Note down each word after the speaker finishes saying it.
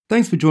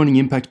Thanks for joining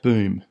Impact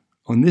Boom.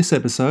 On this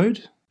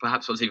episode,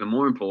 perhaps what's even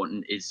more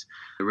important is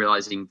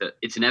realizing that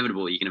it's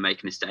inevitable you're going to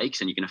make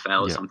mistakes and you're going to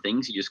fail at some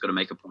things. You just got to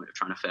make a point of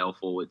trying to fail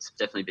forwards. It's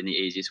definitely been the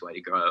easiest way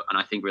to grow. And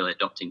I think really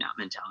adopting that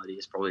mentality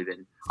has probably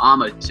been our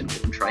most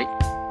important trait.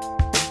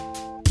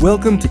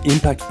 Welcome to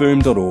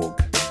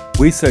impactboom.org.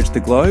 We search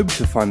the globe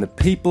to find the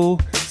people,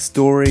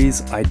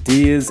 stories,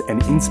 ideas,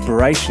 and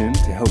inspiration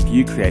to help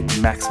you create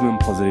maximum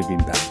positive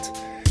impact.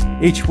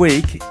 Each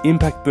week,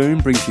 Impact Boom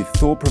brings you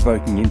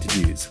thought-provoking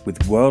interviews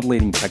with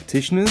world-leading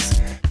practitioners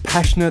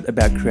passionate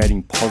about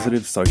creating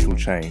positive social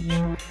change.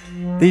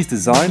 These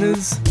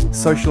designers,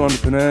 social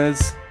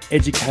entrepreneurs,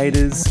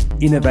 educators,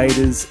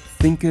 innovators,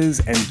 thinkers,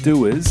 and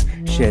doers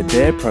share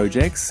their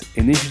projects,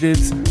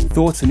 initiatives,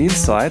 thoughts, and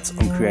insights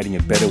on creating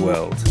a better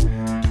world.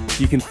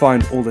 You can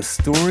find all the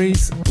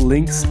stories,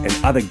 links, and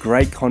other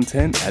great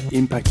content at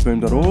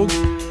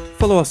impactboom.org.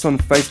 Follow us on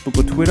Facebook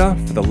or Twitter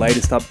for the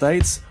latest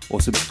updates, or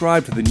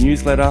subscribe to the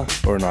newsletter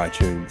or on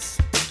iTunes.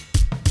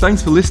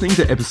 Thanks for listening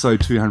to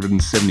episode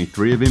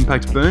 273 of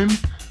Impact Boom.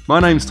 My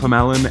name's Tom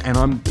Allen, and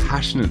I'm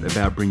passionate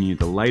about bringing you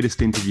the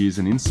latest interviews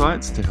and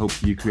insights to help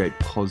you create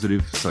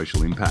positive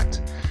social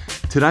impact.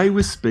 Today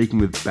we're speaking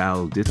with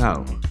Bal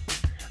Dittal.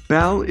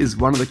 Bal is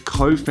one of the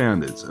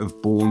co-founders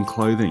of Born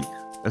Clothing,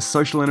 a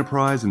social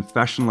enterprise and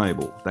fashion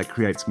label that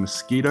creates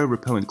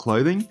mosquito-repellent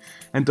clothing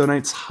and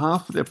donates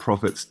half of their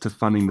profits to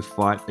funding the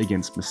fight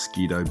against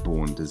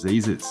mosquito-borne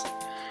diseases.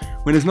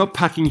 When he's not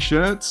packing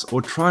shirts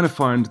or trying to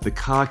find the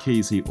car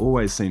keys he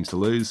always seems to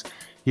lose,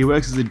 he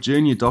works as a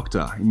junior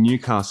doctor in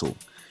Newcastle,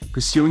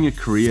 pursuing a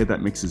career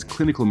that mixes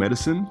clinical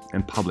medicine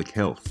and public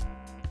health.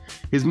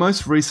 His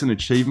most recent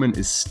achievement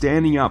is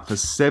standing up for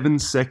 7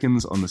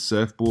 seconds on the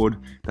surfboard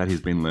that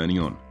he's been learning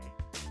on,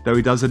 though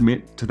he does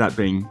admit to that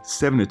being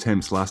 7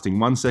 attempts lasting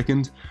 1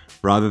 second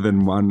rather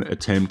than 1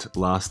 attempt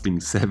lasting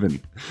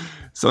 7.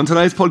 So on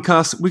today's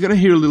podcast, we're going to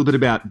hear a little bit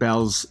about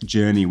Bal's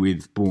journey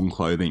with Born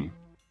Clothing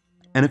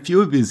and a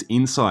few of his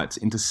insights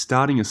into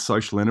starting a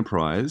social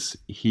enterprise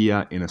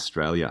here in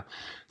Australia.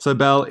 So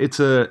Bal,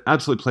 it's an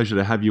absolute pleasure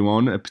to have you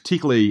on,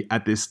 particularly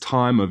at this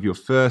time of your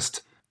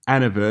first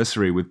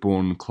anniversary with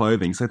Born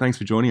Clothing. So thanks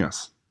for joining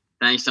us.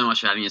 Thanks so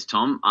much for having us,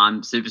 Tom.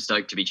 I'm super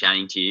stoked to be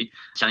chatting to you,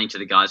 chatting to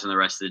the guys and the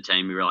rest of the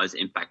team. We realise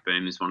Impact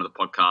Boom is one of the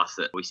podcasts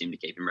that we seem to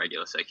keep in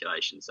regular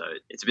circulation. So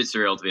it's a bit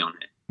surreal to be on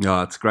here.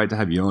 Oh, it's great to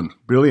have you on.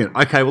 Brilliant.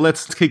 Okay, well,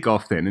 let's kick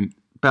off then. And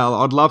Bal,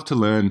 I'd love to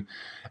learn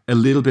a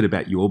little bit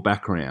about your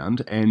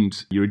background.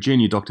 And you're a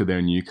junior doctor there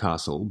in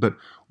Newcastle. But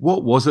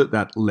what was it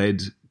that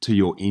led to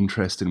your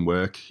interest and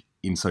work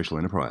in social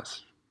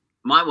enterprise?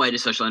 My way to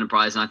social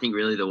enterprise, and I think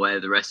really the way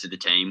of the rest of the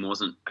team,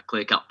 wasn't a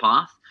clear-cut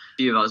path. A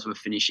few of us were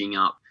finishing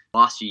up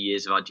last few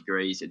years of our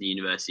degrees at the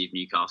University of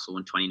Newcastle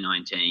in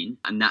 2019.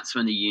 And that's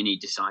when the uni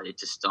decided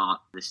to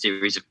start the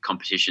series of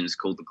competitions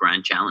called the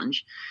Grand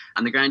Challenge.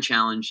 And the Grand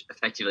Challenge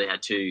effectively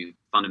had 2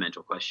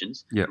 fundamental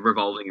questions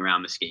revolving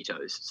around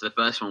mosquitoes. So the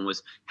first one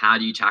was, how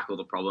do you tackle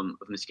the problem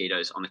of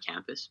mosquitoes on the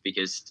campus?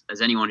 Because as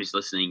anyone who's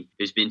listening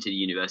who's been to the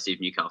University of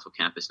Newcastle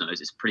campus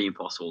knows, it's pretty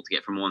impossible to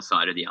get from one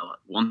side to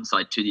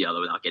the other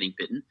without getting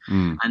bitten.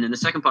 And then the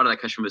second part of that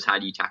question was, how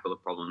do you tackle the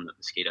problem that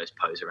mosquitoes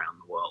pose around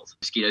the world?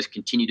 Mosquitoes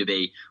continue to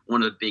be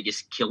one of the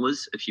biggest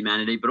killers of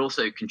humanity, but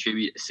also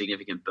contribute a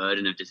significant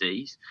burden of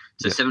disease.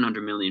 So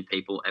 700 million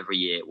people every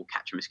year will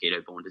catch a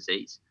mosquito-borne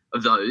disease.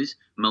 Of those,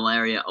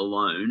 malaria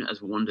alone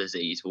as one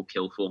disease will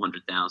kill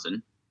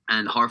 400,000.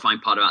 And the horrifying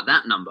part about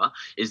that number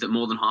is that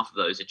more than half of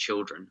those are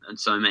children, and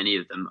so many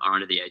of them are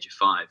under the age of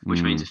 5,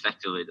 which means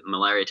effectively that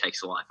malaria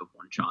takes the life of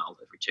one child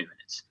every 2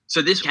 minutes.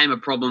 So this became a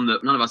problem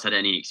that none of us had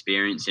any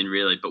experience in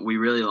really, but we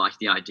really liked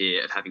the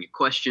idea of having a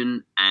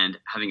question and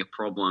having a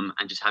problem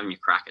and just having a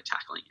crack at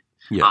tackling it.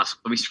 So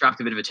we scrapped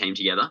a bit of a team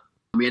together.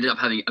 We ended up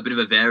having a bit of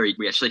a varied.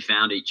 We actually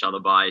found each other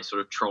by sort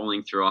of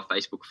trolling through our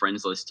Facebook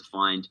friends list to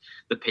find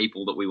the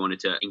people that we wanted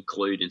to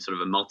include in sort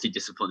of a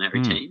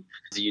multidisciplinary team.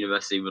 The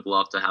university would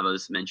love to have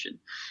us mentioned.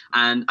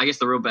 And I guess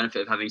the real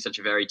benefit of having such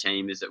a varied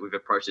team is that we've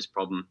approached this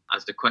problem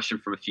as the question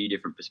from a few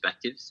different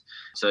perspectives.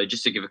 So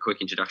just to give a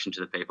quick introduction to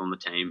the people on the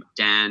team,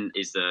 Dan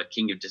is the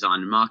king of design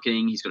and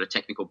marketing. He's got a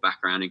technical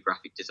background in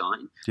graphic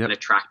design and a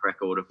track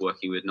record of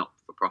working with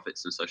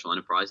not-for-profits and social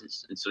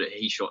enterprises. And sort of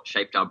he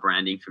shaped our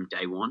branding from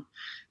day one.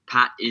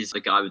 Pat is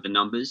the guy with the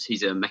numbers.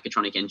 He's a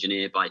mechatronic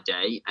engineer by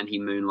day, and he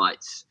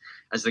moonlights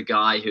as the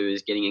guy who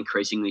is getting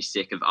increasingly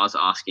sick of us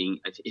asking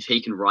if he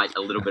can write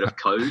a little bit of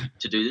code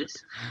to do this.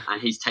 And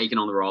he's taken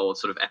on the role of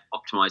sort of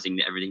optimizing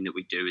everything that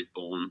we do with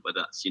Born, whether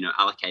that's,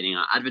 allocating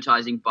our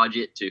advertising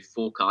budget to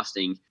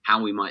forecasting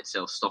how we might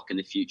sell stock in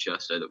the future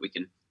so that we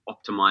can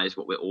optimize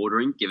what we're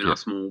ordering, given our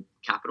small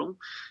capital.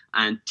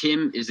 And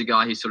Tim is the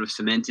guy who sort of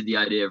cemented the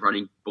idea of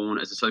running Born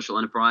as a social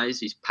enterprise.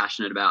 He's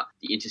passionate about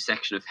the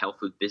intersection of health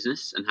with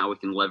business and how we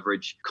can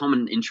leverage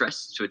common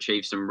interests to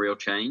achieve some real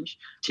change.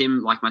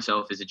 Tim, like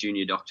myself, is a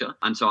junior doctor.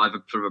 And so I've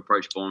sort of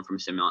approached Born from a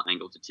similar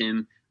angle to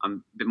Tim.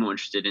 I'm a bit more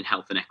interested in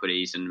health and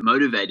equities and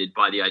motivated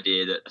by the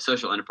idea that a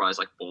social enterprise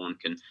like Born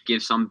can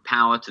give some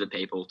power to the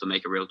people to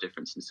make a real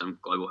difference in some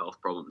global health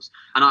problems.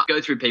 And I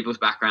go through people's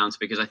backgrounds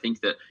because I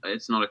think that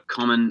it's not a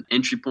common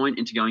entry point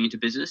into going into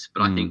business,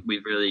 but I think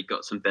we've really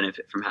got some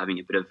benefit from having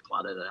a bit of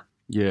clutter there.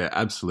 Yeah,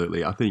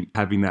 absolutely. I think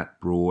having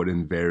that broad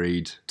and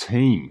varied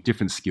team,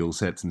 different skill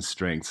sets and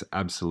strengths,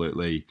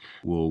 absolutely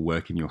will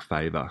work in your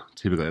favour.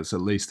 Typically, that's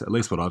at least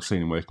what I've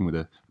seen in working with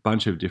a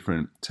bunch of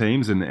different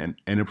teams and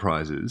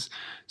enterprises.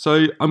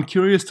 So I'm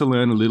curious to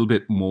learn a little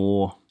bit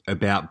more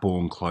about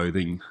Born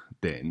Clothing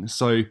then.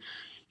 So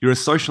you're a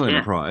social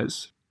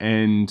enterprise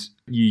and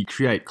you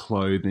create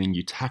clothing,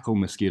 you tackle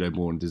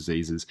mosquito-borne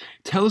diseases.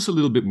 Tell us a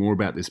little bit more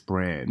about this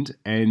brand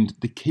and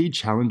the key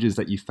challenges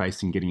that you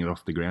face in getting it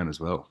off the ground as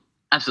well.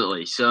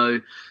 Absolutely. So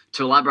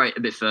to elaborate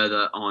a bit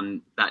further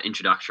on that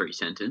introductory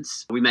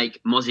sentence, we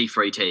make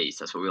mozzie-free tees.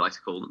 That's what we like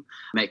to call them.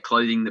 We make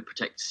clothing that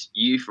protects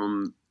you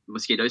from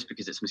mosquitoes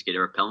because it's mosquito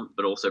repellent,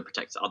 but also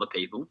protects other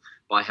people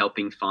by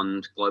helping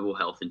fund global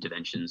health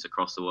interventions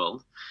across the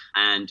world.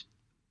 And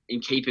in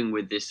keeping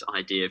with this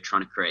idea of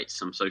trying to create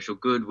some social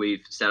good,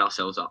 we've set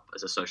ourselves up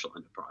as a social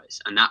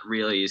enterprise. And that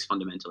really is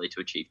fundamentally to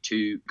achieve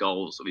two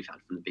goals that we've had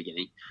from the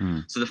beginning.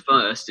 So the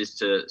first is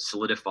to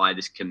solidify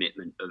this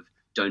commitment of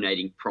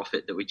donating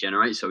profit that we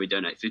generate. So we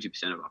donate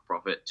 50% of our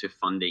profit to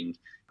funding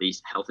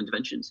these health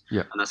interventions.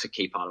 And that's a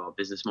key part of our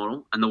business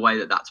model. And the way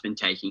that that's been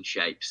taking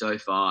shape so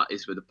far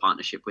is with a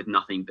partnership with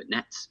Nothing But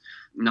Nets.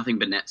 Nothing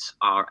But Nets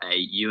are a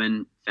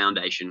UN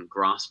Foundation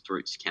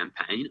grassroots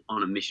campaign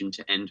on a mission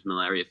to end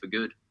malaria for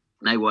good.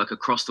 They work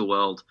across the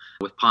world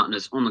with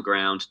partners on the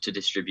ground to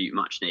distribute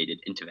much needed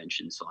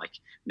interventions like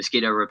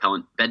mosquito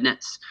repellent bed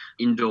nets,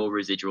 indoor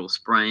residual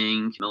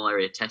spraying,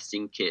 malaria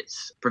testing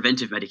kits,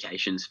 preventive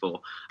medications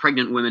for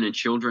pregnant women and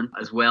children,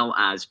 as well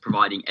as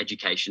providing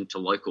education to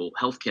local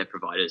healthcare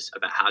providers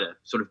about how to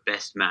sort of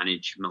best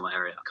manage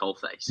malaria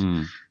coalface.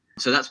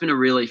 So that's been a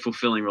really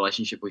fulfilling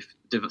relationship we've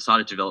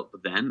decided to develop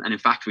with them. And in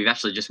fact, we've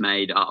actually just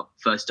made our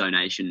first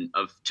donation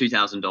of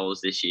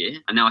 $2,000 this year.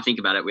 And now I think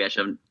about it, we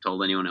actually haven't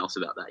told anyone else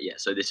about that yet.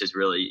 So this is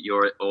really,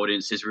 your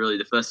audience is really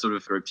the first sort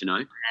of group to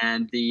know.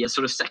 And the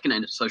sort of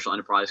second social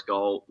enterprise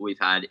goal we've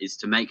had is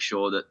to make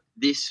sure that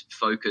this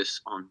focus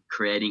on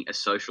creating a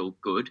social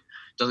good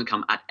doesn't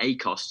come at a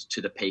cost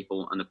to the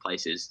people and the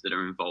places that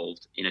are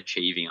involved in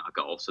achieving our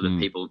goal. So the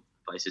people,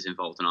 places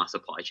involved in our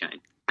supply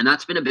chain. And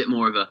that's been a bit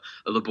more of a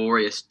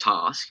laborious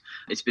task.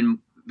 It's been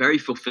very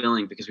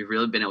fulfilling because we've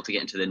really been able to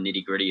get into the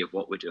nitty-gritty of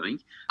what we're doing.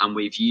 And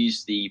we've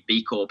used the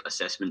B Corp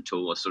assessment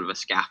tool as sort of a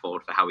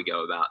scaffold for how we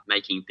go about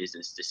making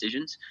business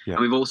decisions. And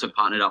we've also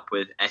partnered up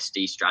with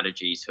SD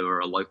Strategies, who are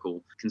a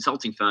local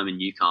consulting firm in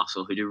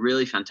Newcastle who do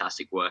really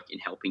fantastic work in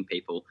helping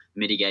people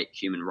mitigate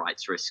human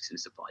rights risks in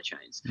supply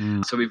chains.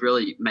 So we've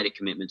really made a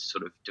commitment to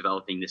sort of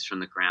developing this from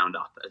the ground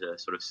up as a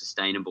sort of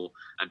sustainable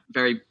and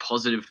very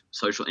positive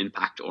social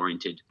impact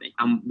oriented thing.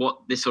 And what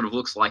this sort of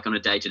looks like on a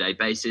day-to-day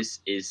basis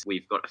is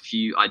we've got a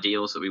few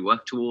ideals that we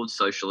work towards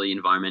socially,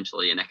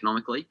 environmentally, and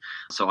economically.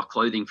 So our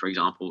clothing, for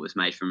example, is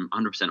made from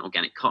 100%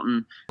 organic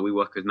cotton. We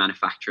work with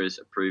manufacturers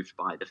approved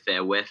by the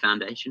Fair Wear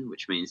Foundation,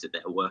 which means that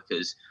their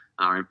workers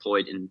are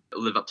employed and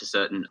live up to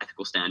certain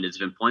ethical standards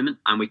of employment.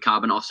 And we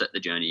carbon offset the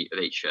journey of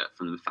each shirt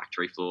from the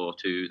factory floor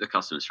to the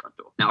customer's front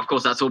door. Now, of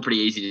course, that's all pretty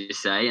easy to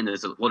say, and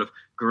there's a lot of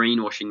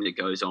greenwashing that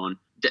goes on,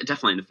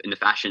 definitely in the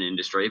fashion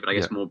industry, but I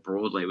guess more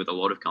broadly with a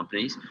lot of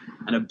companies.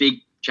 And a big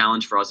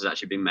challenge for us has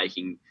actually been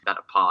making that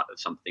a part of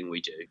something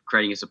we do.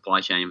 Creating a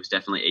supply chain was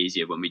definitely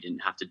easier when we didn't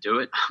have to do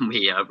it.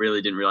 We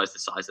really didn't realize the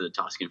size of the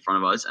task in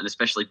front of us, and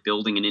especially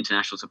building an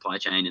international supply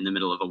chain in the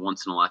middle of a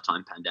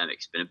once-in-a-lifetime pandemic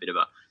has been a bit of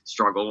a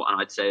struggle. And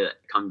I'd say that,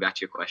 coming back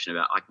to your question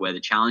about like where the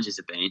challenges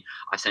have been,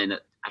 I'm saying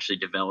that actually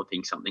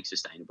developing something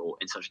sustainable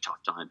in such a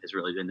tough time has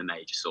really been the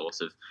major source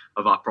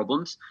of our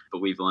problems. But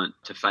we've learned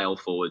to fail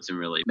forwards and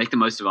really make the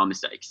most of our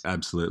mistakes.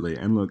 Absolutely.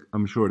 And look,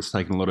 I'm sure it's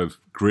taken a lot of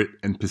grit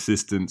and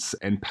persistence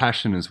and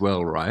passion as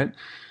well, right?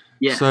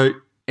 Yeah. So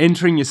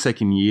entering your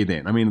second year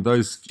then, I mean,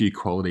 those few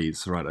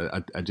qualities, right,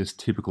 are just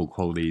typical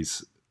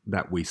qualities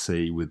that we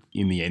see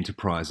in the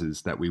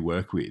enterprises that we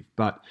work with.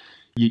 But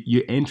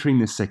you're entering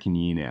the second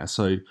year now.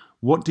 So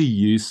what do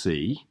you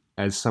see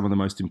as some of the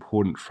most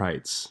important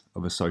traits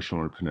of a social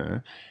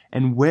entrepreneur,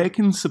 and where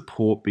can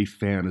support be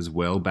found as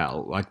well,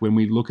 Bal? Like when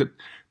we look at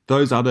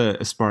those other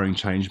aspiring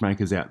change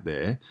makers out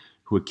there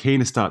who are keen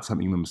to start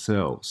something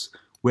themselves,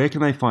 where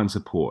can they find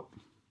support?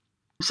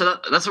 So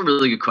that's a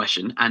really good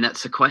question, and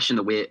that's a question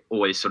that we're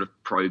always sort of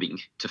probing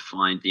to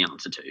find the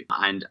answer to.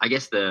 And I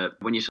guess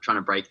when you're trying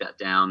to break that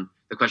down,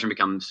 the question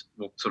becomes,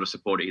 what sort of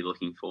support are you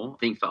looking for? I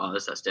think for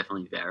us, that's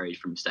definitely varied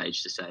from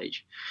stage to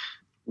stage.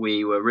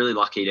 We were really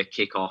lucky to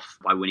kick off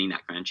by winning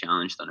that grand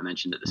challenge that I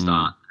mentioned at the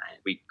start.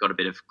 we got a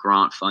bit of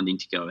grant funding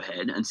to go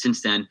ahead. And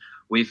since then,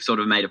 we've sort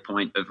of made a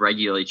point of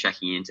regularly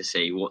checking in to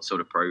see what sort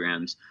of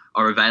programs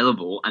are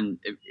available. And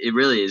it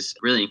really is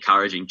really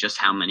encouraging just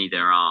how many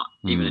there are,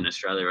 even in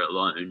Australia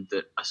alone,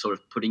 that are sort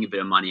of putting a bit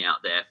of money out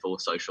there for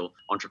social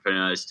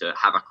entrepreneurs to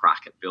have a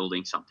crack at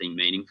building something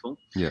meaningful.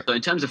 Yeah. So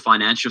in terms of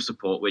financial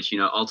support, which,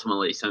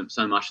 ultimately so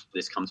much of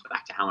this comes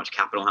back to how much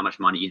capital, how much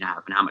money you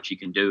have and how much you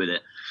can do with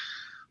it.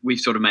 We've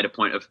sort of made a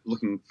point of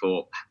looking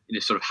for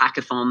sort of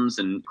hackathons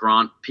and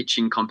grant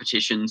pitching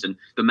competitions. And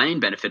the main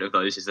benefit of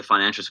those is the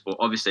financial support,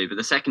 obviously. But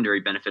the secondary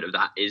benefit of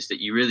that is that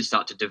you really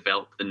start to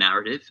develop the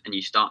narrative and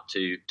you start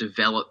to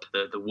develop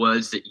the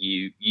words that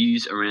you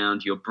use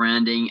around your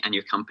branding and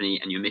your company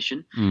and your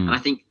mission. And I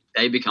think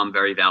they become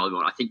very valuable.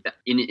 And I think that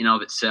in and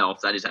of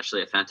itself, that is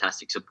actually a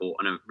fantastic support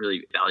and a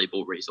really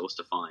valuable resource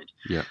to find.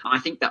 Yeah. And I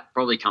think that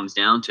probably comes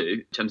down to,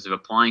 in terms of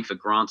applying for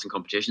grants and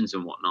competitions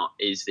and whatnot,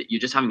 is that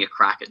you're just having a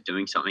crack at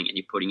doing something and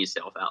you're putting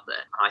yourself out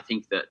there. And I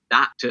think that,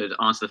 to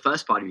answer the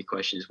first part of your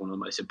question, is one of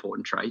the most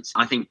important traits.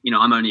 I think,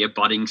 I'm only a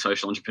budding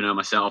social entrepreneur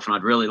myself, and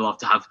I'd really love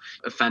to have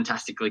a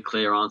fantastically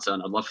clear answer,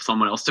 and I'd love for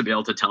someone else to be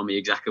able to tell me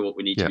exactly what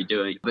we need to be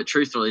doing. But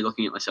truthfully,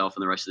 looking at myself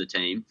and the rest of the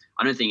team,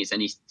 I don't think it's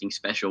anything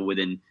special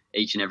within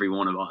each and every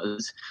one of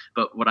us.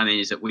 But what I mean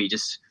is that we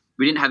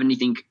didn't have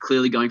anything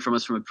clearly going from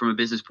us from a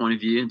business point of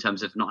view in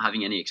terms of not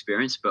having any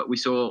experience, but we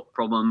saw a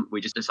problem.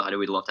 We just decided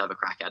we'd love to have a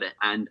crack at it.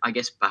 And I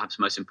guess perhaps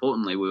most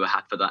importantly, we were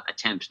happy for that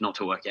attempt not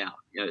to work out.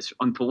 It's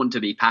important to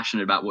be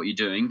passionate about what you're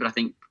doing, but I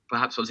think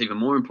perhaps what's even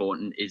more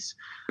important is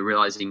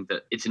realizing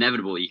that it's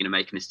inevitable. You're going to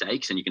make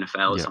mistakes and you're going to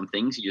fail at some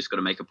things. You just got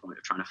to make a point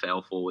of trying to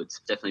fail forwards.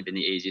 It's definitely been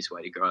the easiest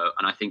way to grow.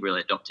 And I think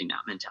really adopting that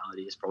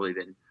mentality has probably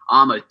been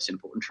our most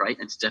important trait.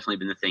 And it's definitely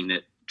been the thing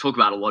that talk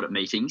about a lot at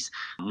meetings.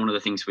 One of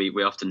the things we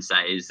often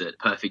say is that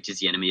perfect is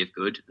the enemy of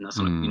good. And that's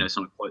not, it's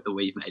not a quote that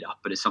we've made up,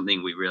 but it's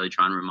something we really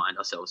try and remind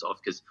ourselves of,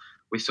 because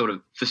we sort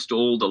of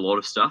forestalled a lot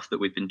of stuff that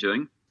we've been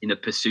doing in the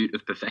pursuit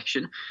of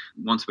perfection.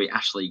 Once we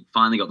actually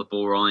finally got the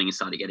ball rolling and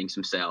started getting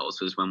some sales,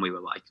 was when we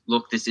were like,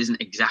 look, this isn't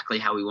exactly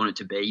how we want it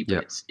to be, but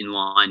it's in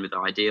line with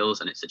our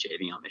ideals and it's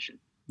achieving our mission.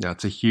 Yeah,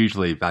 it's a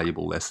hugely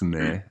valuable lesson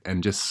there,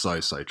 and just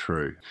so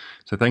true.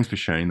 So thanks for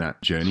sharing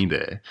that journey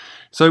there.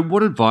 So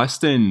what advice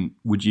then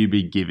would you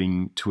be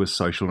giving to a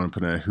social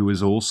entrepreneur who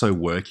is also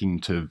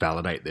working to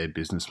validate their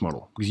business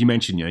model? Because you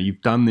mentioned,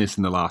 you've done this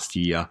in the last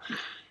year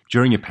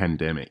during a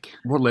pandemic.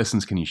 What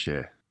lessons can you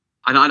share?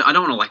 I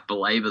don't want to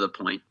belabor the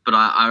point, but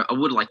I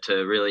would like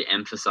to really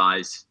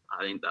emphasize,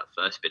 I think, that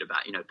first bit about,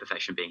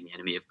 perfection being the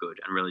enemy of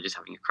good and really just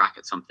having a crack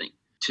at something.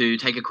 To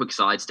take a quick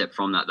sidestep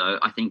from that, though,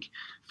 I think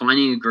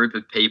finding a group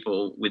of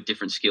people with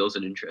different skills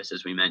and interests,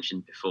 as we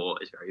mentioned before,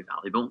 is very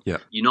valuable. Yeah.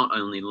 You not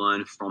only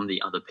learn from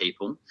the other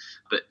people,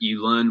 but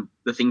you learn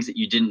the things that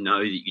you didn't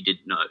know that you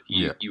didn't know.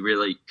 You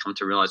really come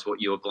to realize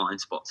what your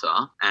blind spots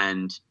are,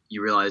 and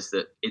you realize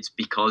that it's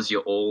because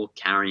you're all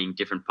carrying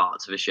different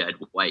parts of a shared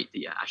weight that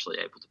you're actually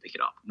able to pick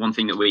it up. One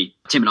thing that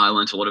Tim and I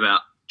learned a lot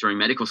about during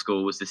medical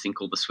school was this thing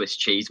called the Swiss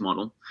cheese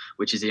model,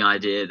 which is the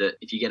idea that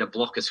if you get a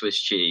block of Swiss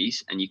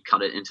cheese and you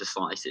cut it into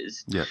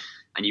slices,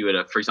 and you were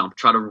to, for example,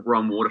 try to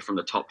run water from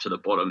the top to the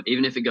bottom,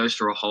 even if it goes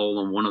through a hole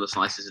on one of the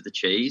slices of the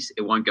cheese,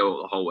 it won't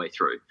go the whole way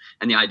through.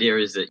 And the idea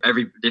is that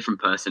every different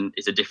person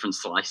is a different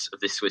slice of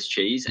this Swiss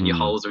cheese, and your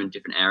holes are in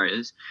different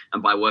areas.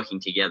 And by working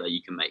together,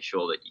 you can make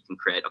sure that you can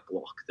create a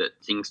block that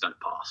things don't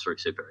pass through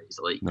super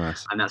easily.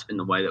 Nice. And that's been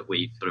the way that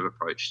we've sort of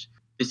approached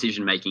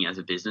decision making as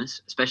a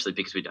business, especially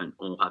because we don't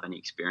all have any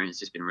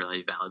experience. It's been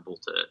really valuable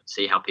to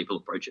see how people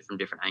approach it from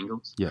different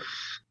angles. Yeah.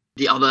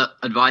 The other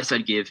advice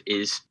I'd give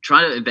is try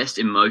to invest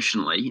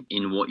emotionally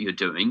in what you're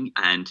doing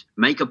and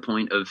make a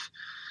point of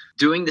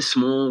doing the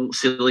small,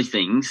 silly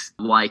things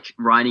like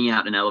writing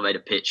out an elevator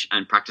pitch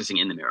and practicing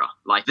in the mirror.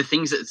 Like the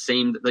things that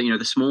seem,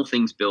 the small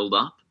things build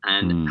up,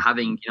 and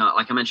having,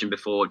 like I mentioned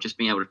before, just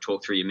being able to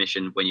talk through your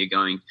mission when you're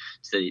going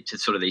to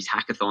sort of these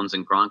hackathons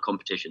and grant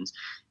competitions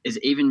is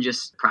even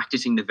just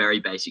practicing the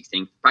very basic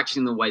thing,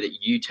 practicing the way that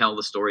you tell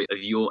the story of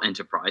your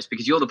enterprise,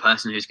 because you're the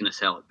person who's going to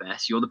sell it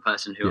best. You're the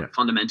person who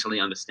fundamentally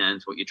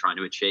understands what you're trying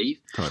to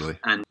achieve. Totally.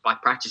 And by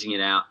practicing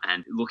it out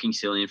and looking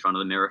silly in front of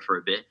the mirror for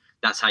a bit,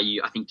 that's how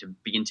you, I think, to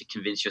begin to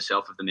convince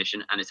yourself of the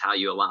mission, and it's how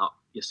you allow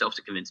yourself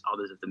to convince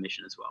others of the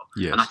mission as well.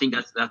 Yes. And I think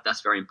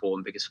that's very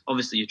important, because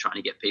obviously you're trying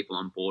to get people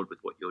on board with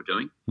what you're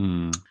doing.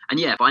 And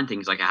find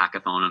things like a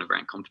hackathon and a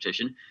grant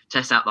competition,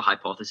 test out the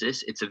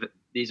hypothesis.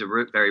 These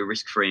are very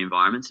risk-free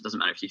environments. It doesn't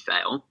matter if you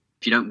fail.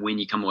 If you don't win,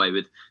 you come away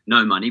with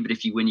no money. But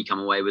if you win, you come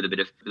away with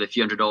a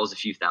few $100s, a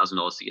few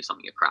 $1,000s to give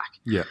something a crack.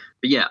 Yeah.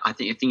 But yeah, I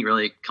think it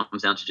really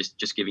comes down to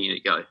just giving it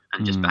a go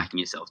and just backing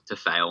yourself to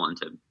fail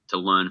and to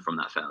learn from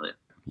that failure.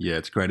 Yeah,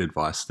 it's great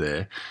advice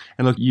there.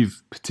 And look,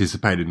 you've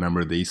participated in a number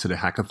of these sort of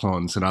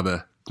hackathons and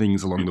other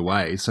things along the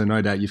way. So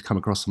no doubt you've come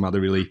across some other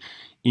really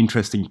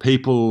interesting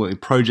people,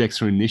 projects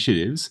or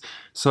initiatives.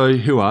 So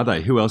who are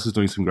they? Who else is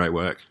doing some great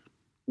work?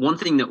 One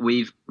thing that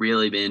we've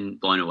really been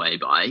blown away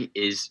by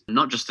is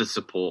not just the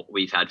support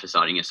we've had for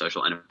starting a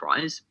social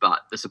enterprise,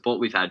 but the support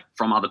we've had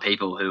from other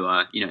people who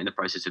are, in the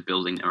process of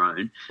building their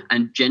own,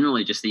 and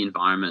generally just the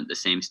environment that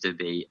seems to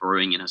be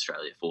brewing in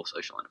Australia for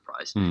social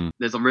enterprise.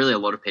 There's really a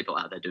lot of people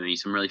out there doing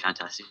some really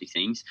fantastic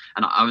things,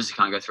 and I obviously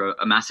can't go through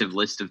a massive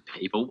list of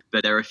people,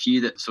 but there are a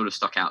few that sort of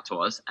stuck out to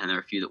us, and there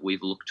are a few that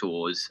we've looked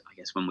towards, I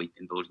guess, when we've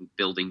been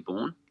building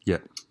Born. Yeah.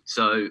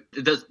 So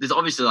there's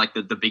obviously like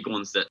the big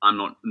ones that I'm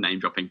not name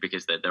dropping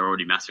because they're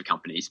already massive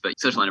companies, but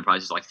social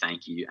enterprises like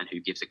Thank You and Who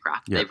Gives a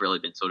Crap, they've really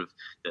been sort of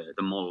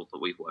the model that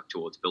we've worked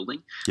towards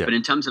building. Yeah. But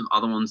in terms of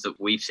other ones that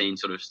we've seen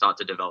sort of start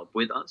to develop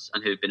with us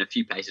and who've been a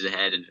few paces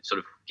ahead and have sort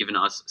of given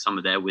us some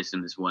of their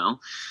wisdom as well,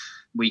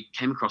 we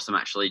came across them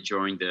actually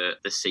during the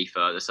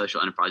CEFA, the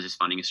Social Enterprises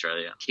Funding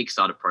Australia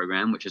Kickstarter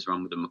program, which is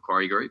run with the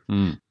Macquarie Group.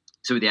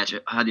 So we actually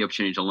had the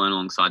opportunity to learn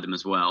alongside them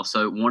as well.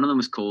 So one of them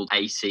was called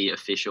AC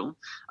Official,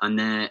 and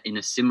they're in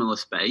a similar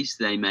space.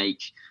 They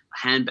make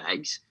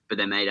handbags, but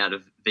they're made out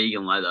of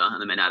vegan leather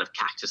and they're made out of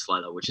cactus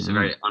leather, which is a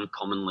very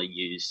uncommonly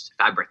used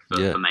fabric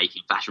for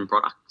making fashion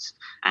products.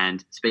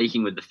 And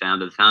speaking with the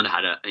founder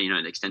had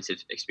an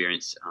extensive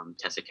experience.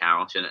 Tessa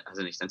Carroll, she has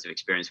an extensive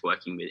experience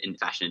working in the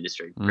fashion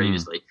industry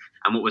previously.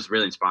 And what was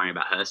really inspiring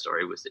about her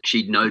story was that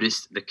she'd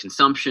noticed the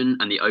consumption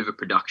and the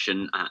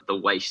overproduction, the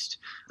waste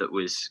that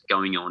was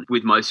going on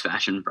with most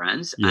fashion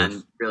brands,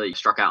 and really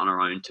struck out on her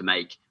own to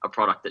make a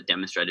product that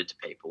demonstrated to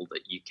people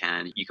that you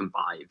can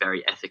buy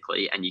very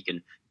ethically and you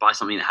can buy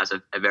something that has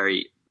a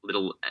very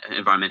little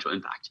environmental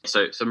impact.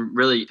 So some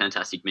really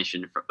fantastic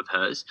mission of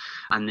hers.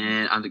 And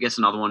then I guess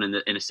another one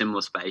in a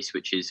similar space,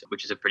 which is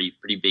a pretty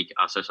big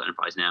social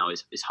enterprise now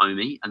is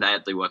Homey, and they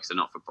actually work as a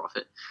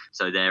not-for-profit.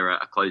 So they're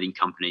a clothing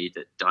company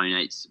that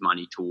donates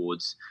money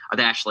towards,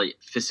 they actually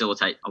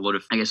facilitate a lot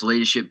of, I guess,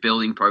 leadership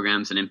building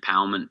programs and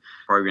empowerment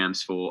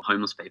programs for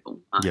homeless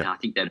people. And I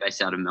think they're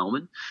based out of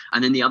Melbourne.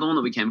 And then the other one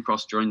that we came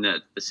across during the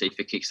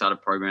CEFA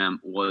Kickstarter program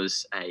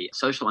was a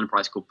social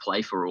enterprise called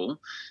Play for All.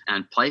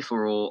 And Play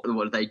for All,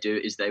 what they do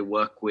is they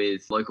work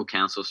with local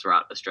councils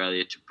throughout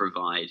Australia to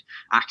provide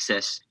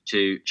access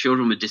to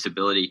children with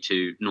disability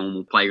to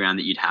normal playground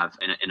that you'd have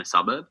in a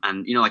suburb.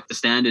 And, like the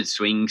standard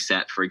swing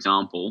set, for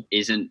example,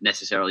 isn't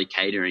necessarily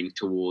catering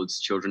towards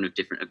children of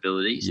different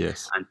abilities.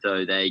 Yes. And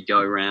so they go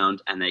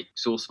around and they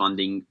source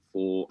funding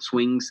for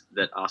swings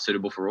that are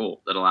suitable for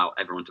all, that allow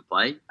everyone to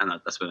play. And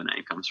that's where the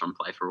name comes from,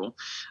 Play for All.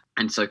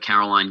 And so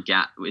Caroline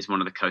Gatt is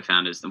one of the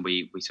co-founders, and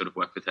we sort of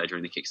worked with her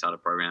during the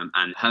Kickstarter program.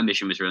 And her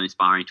mission was really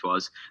inspiring to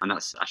us. And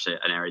that's actually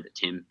an area that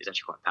Tim is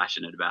actually quite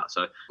passionate about.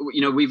 So,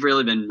 we've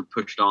really been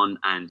pushed on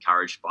and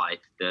encouraged by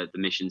the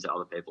missions that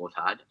other people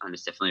have had. And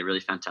it's definitely a really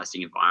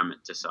fantastic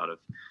environment to sort of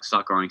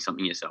start growing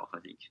something yourself, I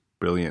think.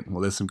 Brilliant. Well,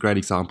 there's some great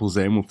examples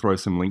there, and we'll throw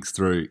some links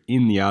through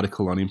in the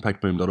article on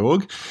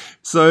impactboom.org.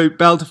 So,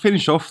 Bal, to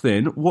finish off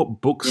then,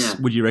 what books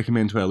would you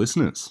recommend to our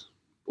listeners?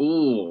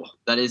 Oh,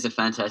 that is a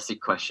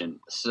fantastic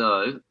question.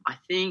 So I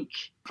think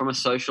from a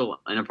social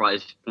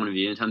enterprise point of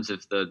view, in terms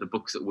of the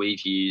books that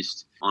we've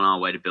used on our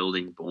way to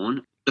building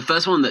Born, the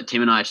first one that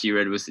Tim and I actually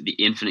read was The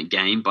Infinite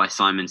Game by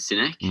Simon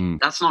Sinek.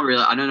 That's not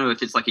really, I don't know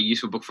if it's like a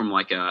useful book from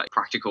like a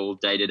practical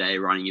day-to-day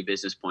running your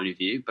business point of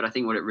view, but I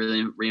think what it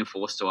really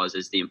reinforced to us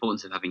is the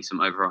importance of having some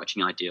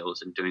overarching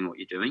ideals and doing what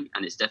you're doing.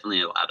 And it's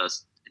definitely allowed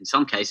us, in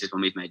some cases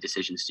when we've made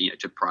decisions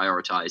to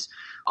prioritize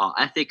our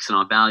ethics and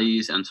our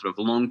values and sort of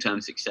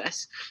long-term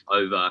success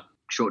over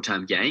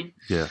short-term gain.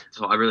 Yeah.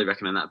 So I really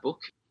recommend that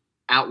book.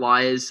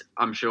 Outliers,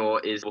 I'm sure,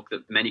 is a book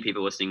that many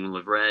people listening will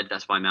have read.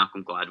 That's by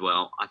Malcolm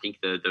Gladwell. I think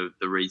the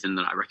reason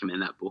that I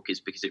recommend that book is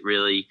because it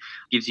really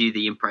gives you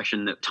the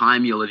impression that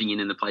time you're living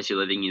in and the place you're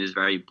living in is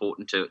very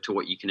important to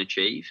what you can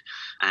achieve.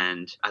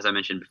 And as I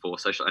mentioned before,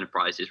 social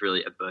enterprise is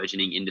really a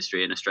burgeoning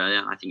industry in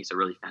Australia. I think it's a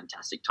really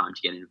fantastic time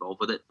to get involved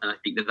with it. And I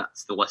think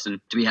that's the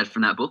lesson to be had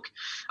from that book.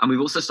 And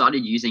we've also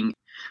started using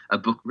a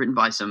book written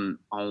by some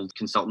old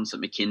consultants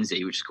at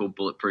McKinsey, which is called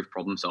Bulletproof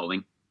Problem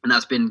Solving. And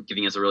that's been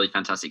giving us a really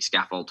fantastic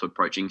scaffold to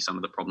approaching some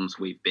of the problems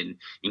we've been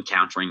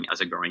encountering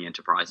as a growing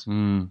enterprise.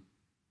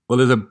 Well,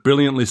 there's a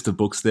brilliant list of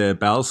books there,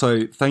 Bal,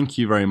 so thank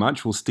you very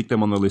much. We'll stick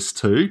them on the list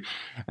too.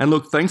 And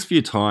look, thanks for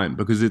your time,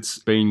 because it's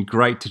been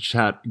great to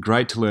chat,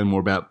 great to learn more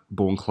about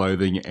Born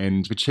Clothing, and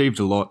you've achieved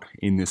a lot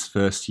in this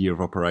first year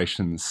of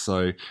operations.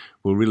 So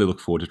we'll really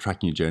look forward to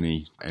tracking your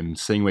journey and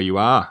seeing where you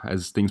are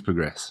as things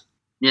progress.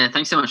 Yeah,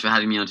 thanks so much for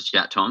having me on to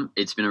chat, Tom.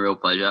 It's been a real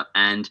pleasure.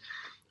 And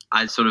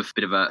I sort of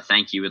bit of a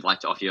thank you would like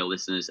to offer your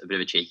listeners a bit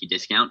of a cheeky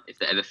discount if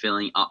they're ever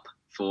feeling up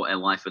for a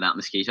life without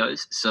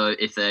mosquitoes. So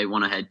if they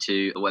want to head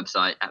to the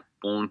website at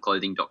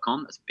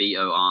bornclothing.com, that's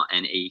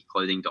BORNE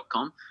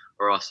clothing.com,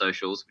 or our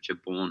socials, which are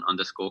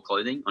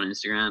born_clothing on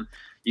Instagram,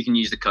 you can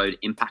use the code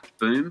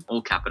IMPACTBOOM,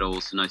 all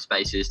capitals, no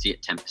spaces, to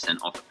get 10%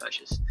 off a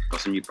purchase. Got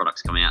some new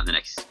products coming out in the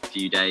next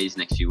few days,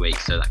 next few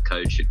weeks, so that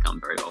code should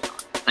come very well.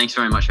 Thanks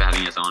very much for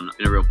having us on. It's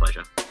been a real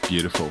pleasure.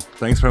 Beautiful.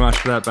 Thanks very much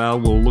for that, Bal.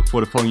 We'll look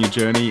forward to following your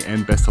journey,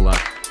 and best of luck.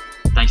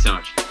 Thanks so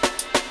much.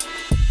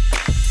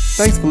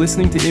 Thanks for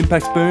listening to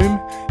Impact Boom.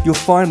 You'll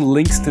find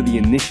links to the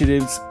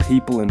initiatives,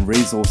 people and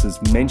resources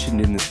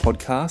mentioned in this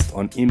podcast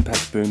on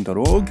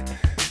impactboom.org.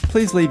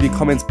 Please leave your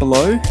comments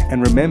below,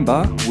 and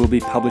remember, we'll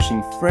be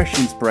publishing fresh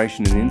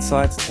inspiration and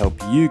insights to help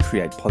you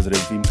create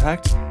positive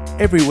impact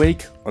every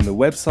week on the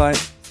website,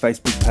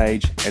 Facebook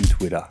page and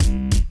Twitter.